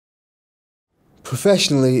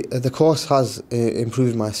Professionally, the course has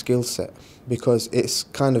improved my skill set because it's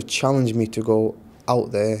kind of challenged me to go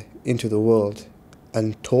out there into the world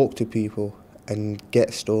and talk to people and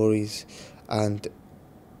get stories and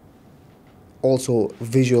also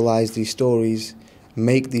visualise these stories,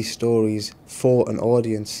 make these stories for an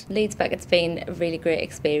audience. Leeds Beckett's been a really great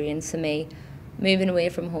experience for me. Moving away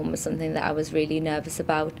from home was something that I was really nervous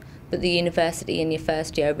about, but the university in your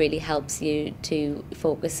first year really helps you to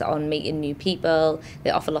focus on meeting new people.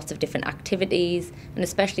 They offer lots of different activities, and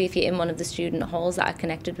especially if you're in one of the student halls that are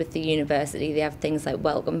connected with the university, they have things like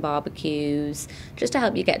welcome barbecues, just to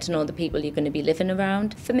help you get to know the people you're going to be living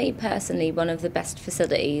around. For me personally, one of the best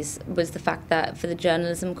facilities was the fact that for the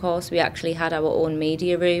journalism course, we actually had our own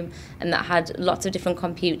media room, and that had lots of different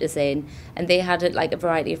computers in, and they had like a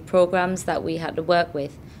variety of programs that we had to work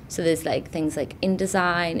with. So there's like things like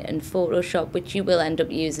InDesign and Photoshop, which you will end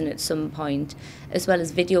up using at some point, as well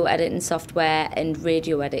as video editing software and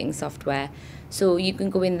radio editing software. So you can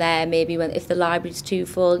go in there, maybe if the library's too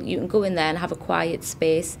full, you can go in there and have a quiet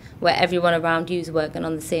space where everyone around you is working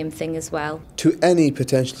on the same thing as well. To any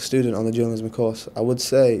potential student on the journalism course, I would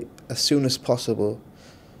say as soon as possible,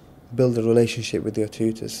 build a relationship with your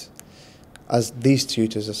tutors, as these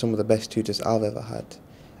tutors are some of the best tutors I've ever had.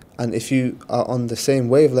 And if you are on the same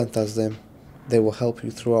wavelength as them, they will help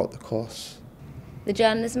you throughout the course. The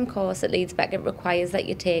journalism course at Leeds Beckett requires that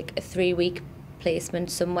you take a 3-week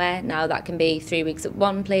placement somewhere. Now that can be 3 weeks at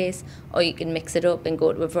one place, or you can mix it up and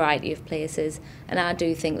go to a variety of places. And I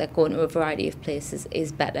do think that going to a variety of places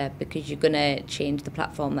is better because you're going to change the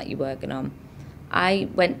platform that you're working on. I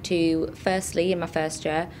went to, firstly, in my first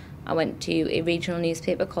year, I went to a regional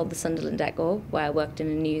newspaper called the Sunderland Echo, where I worked in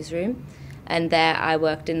a newsroom. And there I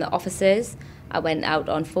worked in the offices, I went out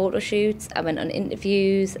on photo shoots, I went on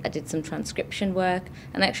interviews, I did some transcription work,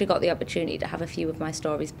 and I actually got the opportunity to have a few of my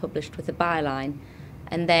stories published with a byline.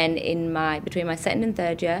 And then between my second and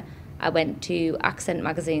third year, I went to Accent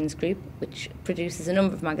Magazines Group, which produces a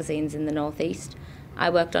number of magazines in the northeast. I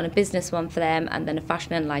worked on a business one for them and then a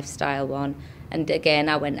fashion and lifestyle one. And again,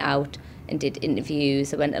 I went out and did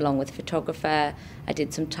interviews. I went along with a photographer. I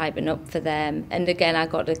did some typing up for them. And again, I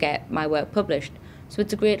got to get my work published. So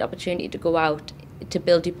it's a great opportunity to go out to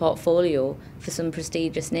build your portfolio for some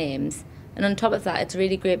prestigious names. And on top of that, it's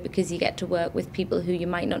really great because you get to work with people who you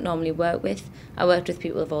might not normally work with. I worked with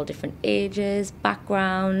people of all different ages,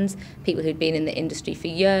 backgrounds, people who'd been in the industry for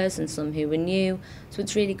years and some who were new. So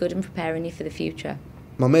it's really good in preparing you for the future.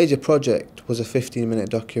 My major project was a 15-minute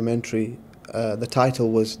documentary. The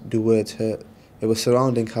title was Do Words Hurt? It was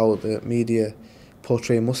surrounding how the media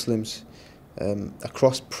portray Muslims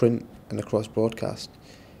across print and across broadcast.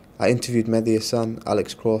 I interviewed Mehdi Hassan,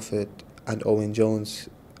 Alex Crawford and Owen Jones,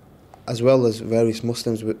 as well as various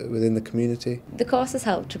Muslims within the community. The course has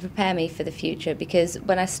helped to prepare me for the future because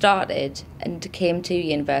when I started and came to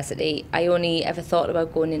university, I only ever thought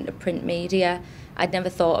about going into print media. I'd never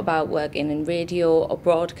thought about working in radio or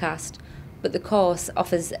broadcast. But the course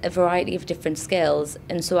offers a variety of different skills,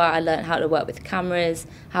 and so I learned how to work with cameras,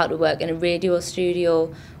 how to work in a radio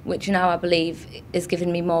studio, which now I believe is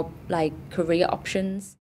giving me more career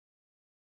options.